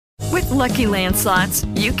Lucky Land Slots,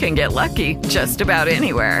 you can get lucky just about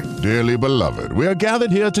anywhere. Dearly beloved, we are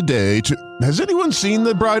gathered here today to... Has anyone seen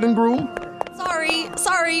the bride and groom?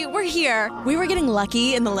 Sorry, we're here. We were getting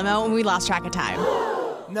lucky in the limo and we lost track of time.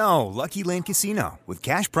 No, Lucky Land Casino, with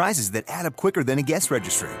cash prizes that add up quicker than a guest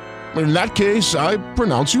registry. In that case, I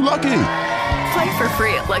pronounce you lucky. Play for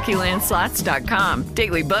free at LuckyLandSlots.com.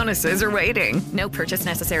 Daily bonuses are waiting. No purchase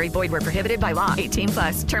necessary. Void where prohibited by law.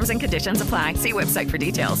 18+. Terms and conditions apply. See website for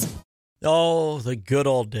details. Oh, the good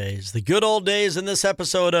old days. The good old days in this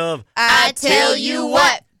episode of I Tell You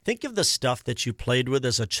What. Think of the stuff that you played with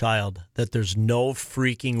as a child that there's no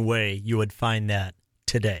freaking way you would find that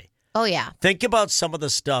today. Oh, yeah. Think about some of the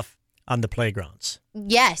stuff on the playgrounds.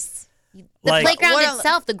 Yes. The Like- playground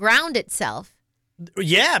itself, the ground itself.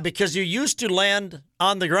 Yeah, because you used to land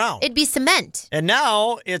on the ground. It'd be cement. And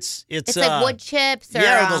now it's like wood chips. Or,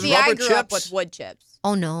 yeah, those See, rubber I grew chips. up with wood chips.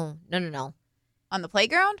 Oh, no. On the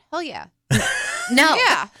playground? Hell yeah. No.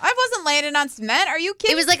 Yeah. I wasn't landing on cement. Are you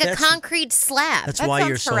kidding? It was like a That's- concrete slab. That's That why sounds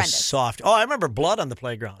you're so horrendous. soft. Oh, I remember blood on the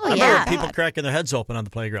playground. Oh, I remember yeah. people God. cracking their heads open on the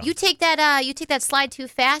playground. You take that slide too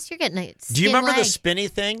fast, you're getting a Do you skin remember the leg. spinny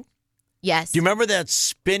thing? Yes. Do you remember that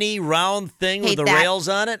spinny round thing Hate with the that. rails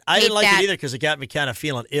on it? I Hate didn't like that. it either because it got me kind of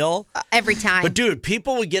feeling ill. Every time. But dude,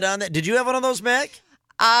 people would get on that. Did you have one of those, Mac?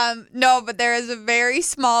 No, but there is a very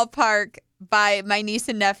small park by my niece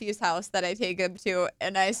and nephew's house that I take him to,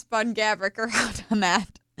 and I spun Gabrick around on that.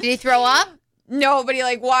 Did he throw up? No, but he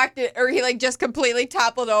walked it, or he just completely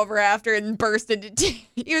toppled over after and burst into tears.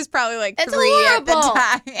 He was probably That's 3 at the horrible.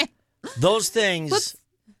 time. Those things,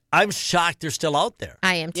 I'm shocked they're still out there.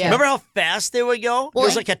 I am too. Yeah. Remember how fast they would go? Well, it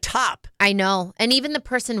was like a top. I know. And even the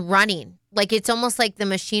person running, like it's almost like the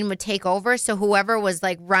machine would take over. So whoever was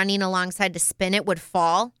like running alongside to spin it would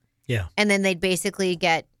fall. Yeah. And then they'd basically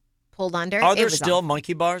get pulled under. Are It there was still awful.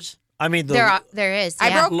 monkey bars? I mean, There is. I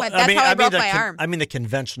Yeah. broke that's how I broke my arm. I mean the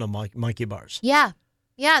conventional monkey bars. Yeah.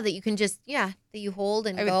 Yeah, that you can just, that you hold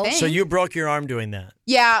and I would go. think. So you broke your arm doing that.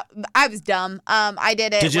 Yeah, I was dumb. I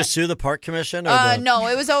did it. Did you sue the park commission? Or No,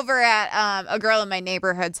 it was over at a girl in my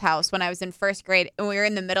neighborhood's house when I was in first grade, and we were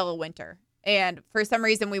in the middle of winter. And for some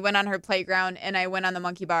reason, we went on her playground, and I went on the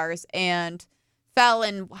monkey bars and fell.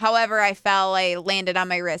 And however I fell, I landed on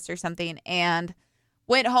my wrist or something, and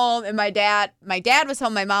went home. And my dad was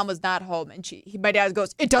home. My mom was not home, and my dad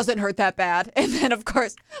goes, "It doesn't hurt that bad." And then, of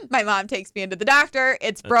course, my mom takes me into the doctor.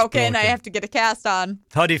 It's broken. I have to get a cast on.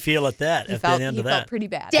 How do you feel at that? He At felt the end of felt that? pretty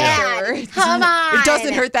bad. Dad, afterwards. come on. It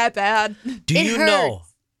doesn't hurt that bad. Do It you hurts. know?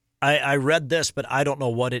 I read this, but I don't know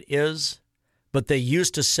what it is. But they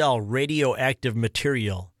used to sell radioactive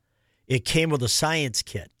material. It came with a science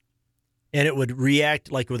kit, and it would react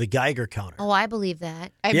like with a Geiger counter. Oh, I believe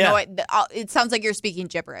that. I have Yeah. no idea. It sounds like you're speaking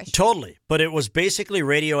gibberish. Totally, but it was basically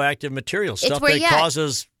radioactive material, stuff where, that yeah,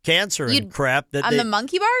 causes cancer and you'd- crap. That On they, the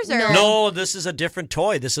monkey bars? Or? no, this is a different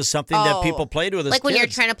toy. This is something that Oh. people played with as Like when you're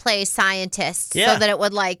kids. trying to play scientist Yeah. so that it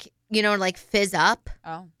would like fizz up.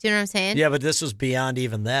 Oh. Do you know what I'm saying? Yeah, but this was beyond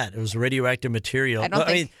even that. It was radioactive material. I don't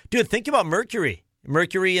mean, dude, think about mercury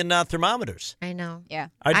in thermometers. I know. Yeah.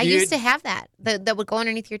 I used to have that. That would go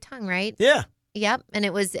underneath your tongue, right? Yeah. Yep. And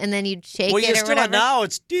then you'd shake Well, it you or still whatever. now.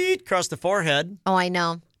 It's across the forehead. Oh, I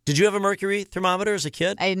know. Did you have a mercury thermometer as a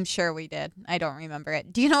kid? I'm sure we did. I don't remember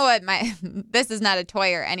it. Do you know what this is not a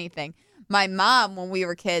toy or anything. My mom, when we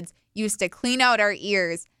were kids, used to clean out our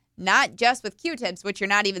ears, not just with Q-tips, which you're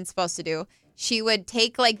not even supposed to do. She would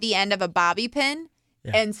take the end of a bobby pin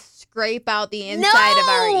and scrape out the inside of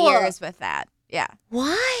our No! ears with that. Yeah.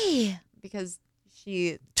 Why? Because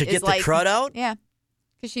she To is get the crud out? Yeah.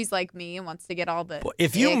 Because she's like me and wants to get all the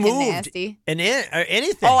If you ick and moved nasty. or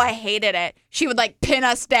anything. Oh, I hated it. She would pin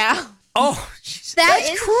us down. Oh, jeez, That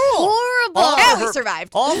that's is cruel. horrible. All Yeah, for we her-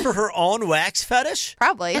 survived. All for her own wax fetish?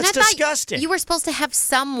 Probably. And That's I thought disgusting. You were supposed to have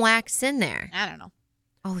some wax in there. I don't know.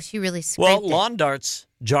 Oh, she really Well, scraped it. lawn darts,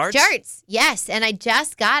 jarts. Jarts, yes. And I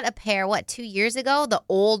just got a pair, 2 years ago? The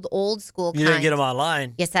old school You kind. didn't get them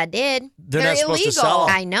online. Yes, I did. They're They're not supposed to illegal. sell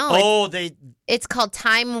 'em. I know. Oh, they. It's called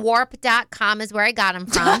timewarp.com is where I got them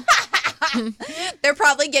from. They're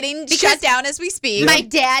probably getting shut down as we speak. My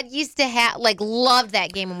dad used to loved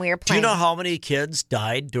that game when we were Do playing. you know how many kids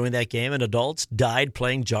died doing that game and adults died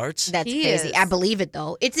playing jarts? That's He crazy. is. I believe it,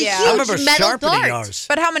 though. It's a Yeah. huge I remember metal sharpening dart. ours.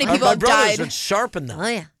 But how many people My have brothers died? would sharpen them. Oh,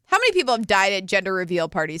 yeah. How many people have died at gender reveal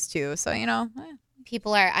parties too? So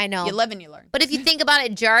People are, I know. you live and you learn. But if you think about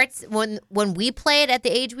it, jarts, when we played at the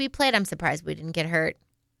age we played, I'm surprised we didn't get hurt.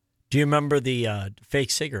 Do you remember the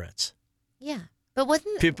fake cigarettes? Yeah. But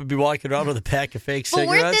wasn't People would be walking around with a pack of fake But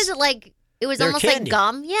weren't cigarettes. this it was They're almost candy. like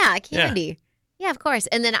gum? Yeah, candy. Yeah, of course.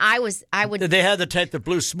 And then I would They had the type that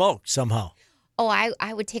blew smoke somehow. Oh,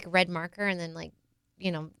 I would take a red marker and then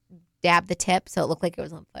dab the tip so it looked like it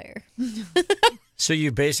was on fire. So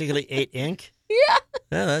you basically ate ink? Yeah.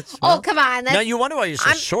 Yeah, that's. Oh, come on. Now you wonder why you're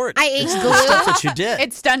so short. I ate It's glue. the stuff that you did.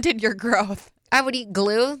 It stunted your growth. I would eat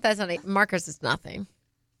glue. That's not markers is nothing.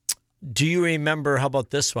 Do you remember, how about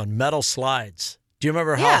this one? Metal slides. Do you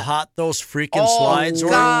remember Yeah. how hot those freaking slides were?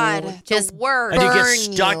 God, Just the worst. And you get burn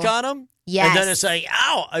stuck you. on them? Yes. And then it's like,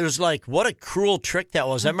 ow. I was like, what a cruel trick that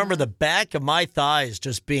was. I remember the back of my thighs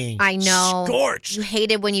just being I know. scorched. You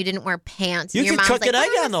hated when you didn't wear pants. You and your could mom's cook an like,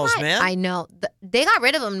 egg "Oh, on those, slide." man. I know. They got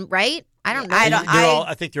rid of them, right? I don't know.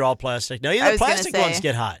 I think they're all plastic. Now, I even was gonna plastic say. ones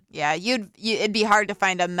get hot. Yeah, it'd be hard to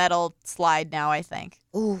find a metal slide now, I think.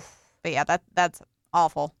 Ooh. But yeah, that's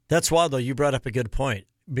awful. That's why, though, you brought up a good point,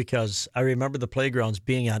 because I remember the playgrounds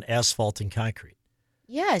being on asphalt and concrete.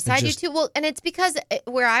 Yes, It I just- do too. Well, and it's because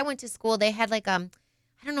where I went to school, they had like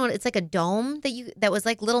I don't know, it's like a dome that was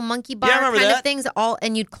like little monkey bar I remember kind that. of things,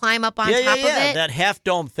 and you'd climb up on yeah, top yeah, yeah. of it. That half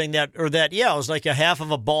dome thing, it was like a half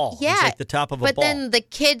of a ball. It was Yeah, like the top of a but ball. then the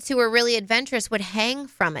kids who were really adventurous would hang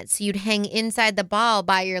from it. So you'd hang inside the ball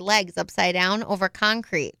by your legs upside down over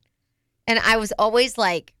concrete. And I was always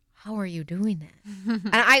like, how are you doing that?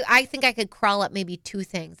 And I think I could crawl up maybe 2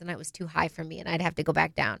 things, and it was too high for me, and I'd have to go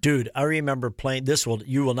back down. Dude, I remember playing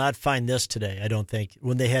you will not find this today, I don't think.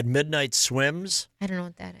 When they had midnight swims, I don't know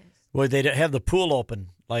what that is. where they'd have the pool open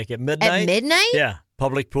like at midnight. At midnight? Yeah,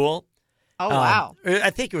 public pool. Oh, wow.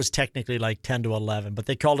 I think it was technically like 10 to 11, but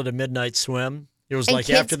they called it a midnight swim. It was And like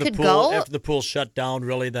kids after the could pool go? after the pool shut down,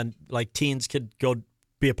 really, then like teens could go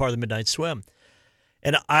be a part of the midnight swim.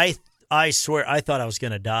 And I swear I thought I was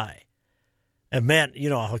going to die. And man, you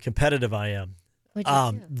know how competitive I am. What'd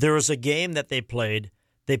you do? There was a game that they played.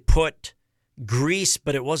 They put grease,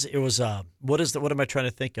 but it was what am I trying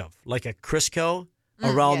to think of? Like a Crisco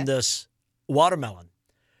around this watermelon.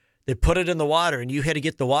 They put it in the water, and you had to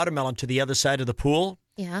get the watermelon to the other side of the pool.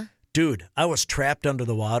 Yeah. Dude, I was trapped under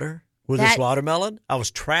the water with this watermelon. I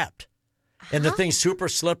was trapped. And the thing's super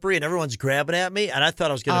slippery, and everyone's grabbing at me, and I thought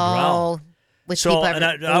I was going to drown. With So, people and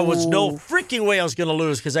every- I was no Ooh. freaking way I was going to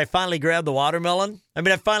lose, because I finally grabbed the watermelon. I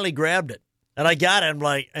mean, I finally grabbed it. And I got it. I'm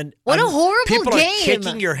like, What a horrible people game. are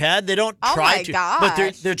kicking your head. They don't Oh try my to, but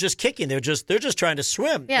gosh. they're just kicking. They're just trying to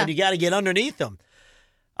swim, Yeah. and you got to get underneath them.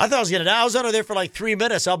 I thought I was gonna die. I was under there for like 3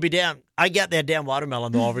 minutes. I'll be damned. I got that damn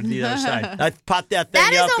watermelon though over to the other side. I popped that thing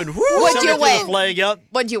That is up a and What'd somebody you threw win? the flag up.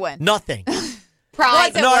 What'd you win? Nothing.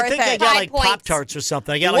 Prize. No, I think I got 5 like points. Pop-Tarts or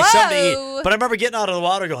something. I got like something to Whoa. eat. But I remember getting out of the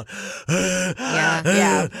water going,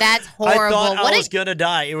 Yeah. That's horrible. I thought What I a- was going to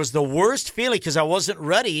die. It was the worst feeling because I wasn't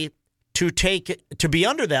ready to be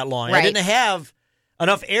under that long. I Right. didn't have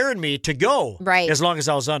enough air in me to go Right. as long as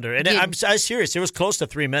I was under. And I was serious. It was close to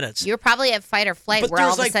 3 minutes. You're probably at fight or flight But where all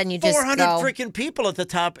there's of a like sudden you just 400 go. freaking people at the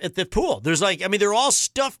top at the pool. There's like, I mean, they're all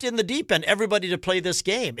stuffed in the deep end, everybody to play this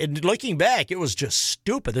game. And looking back, it was just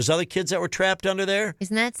stupid. There's other kids that were trapped under there.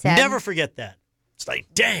 Isn't that sad? Never forget that. It's like,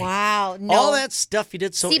 dang. Wow. No. All that stuff you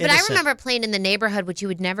did so See, but innocent. I remember playing in the neighborhood, which you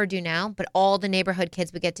would never do now, but all the neighborhood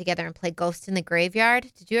kids would get together and play Ghost in the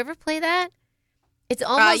Graveyard. Did you ever play that? It's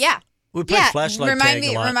almost Yeah. We played yeah, flashlight Remind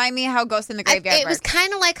tag a lot. remind me how Ghost in the Graveyard it was works.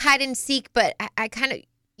 kind of like hide and seek, but I kind of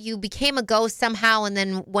you became a ghost somehow, and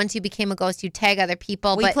then once you became a ghost, you tag other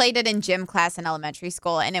people. We but played it in gym class in elementary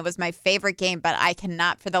school, and it was my favorite game. But I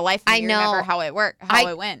cannot, for the life of I me, know. remember how it worked, how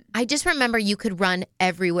it went. I just remember you could run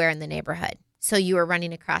everywhere in the neighborhood. So you were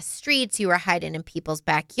running across streets, you were hiding in people's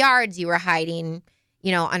backyards, you were hiding,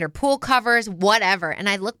 under pool covers, whatever. And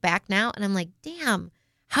I look back now and I'm like, damn,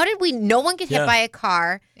 how did no one get hit Yeah. by a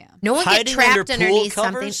car? Yeah. No one Hiding get trapped under pool underneath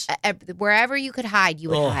covers? something. Wherever you could hide, you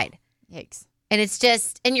would Oh. hide. Yikes! And it's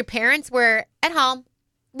just, and your parents were at home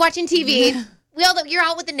watching TV. You're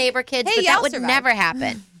out with the neighbor kids, Hey, but y'all that would survived. never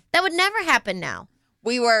happen. That would never happen now.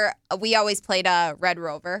 We always played Red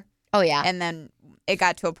Rover, Oh, yeah. and then it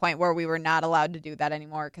got to a point where we were not allowed to do that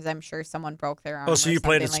anymore because I'm sure someone broke their arm. Oh, so or you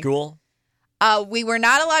played at something like- school? We were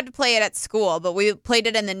not allowed to play it at school, but we played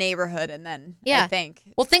it in the neighborhood, and then Yeah. I think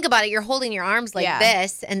Well, think about it. You're holding your arms like Yeah.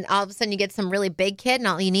 this, and all of a sudden you get some really big kid, and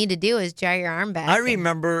all you need to do is jar your arm back. I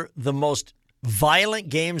remember the most violent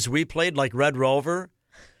games we played, like Red Rover,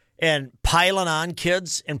 and piling on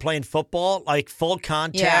kids and playing football, like full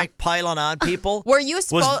contact, piling on people. Were you was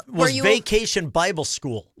supposed? Were you? Vacation Bible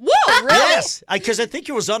School. Whoa! Really? Yes, because I think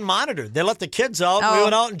it was unmonitored. They let the kids out. We Oh.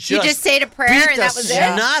 went out and You just just say a prayer, beat and the that was it.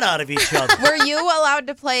 snot out of each other. Were you allowed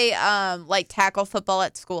to play like tackle football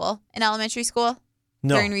at school in elementary school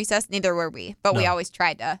No, during recess? Neither were we, but we No. always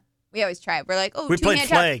tried to. We always tried. We're like, oh, we played two-hand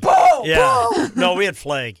flag. tackle. Yeah, no, we had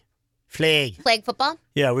flag. Flag. Flag football?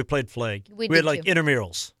 Yeah, we played flag. We had did like too.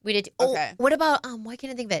 intramurals. We did. Okay. Oh, what about, why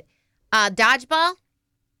can't I think of it? Dodgeball.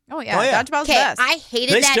 Oh, yeah. Oh, yeah. Dodgeball's the Okay, best. I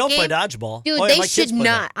hated They that still game. play dodgeball. Dude, Oh, yeah, they my kids should play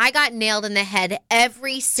not. I got nailed in the head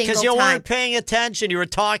every single Because you time. weren't paying attention. You were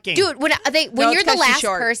talking. Dude, when No, you're it's the 'cause she's last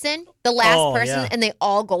short. person, yeah. and they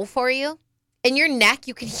all go for you, in your neck,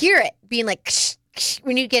 you can hear it being like, ksh, ksh,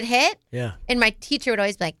 when you get hit. Yeah. And my teacher would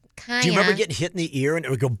always be like, Kaya. Do you remember getting hit in the ear and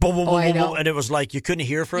it would go boom, boom, Oh, boom, I boom, know. boom, and it was like you couldn't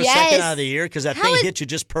hear for a Yes. second out of the ear because that How thing is- hit you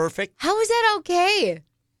just perfect? How is that okay?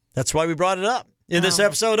 That's why we brought it up in this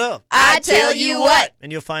episode of I Tell You What.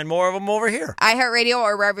 And you'll find more of them over here. iHeartRadio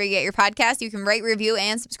or wherever you get your podcast. You can rate, review,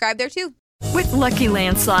 and subscribe there, too. With Lucky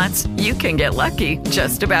Land Slots, you can get lucky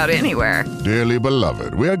just about anywhere. Dearly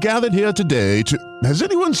beloved, we are gathered here today to... Has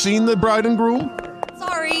anyone seen the bride and groom?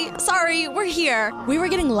 Sorry, we're here. We were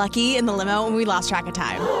getting lucky in the limo and we lost track of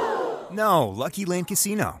time. No, Lucky Land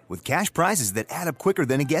Casino, with cash prizes that add up quicker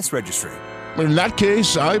than a guest registry. In that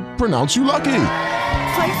case, I pronounce you lucky.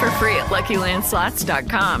 Play for free at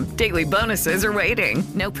LuckyLandSlots.com. Daily bonuses are waiting.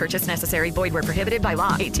 No purchase necessary. Void where prohibited by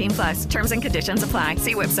law. 18+. Terms and conditions apply.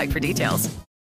 See website for details.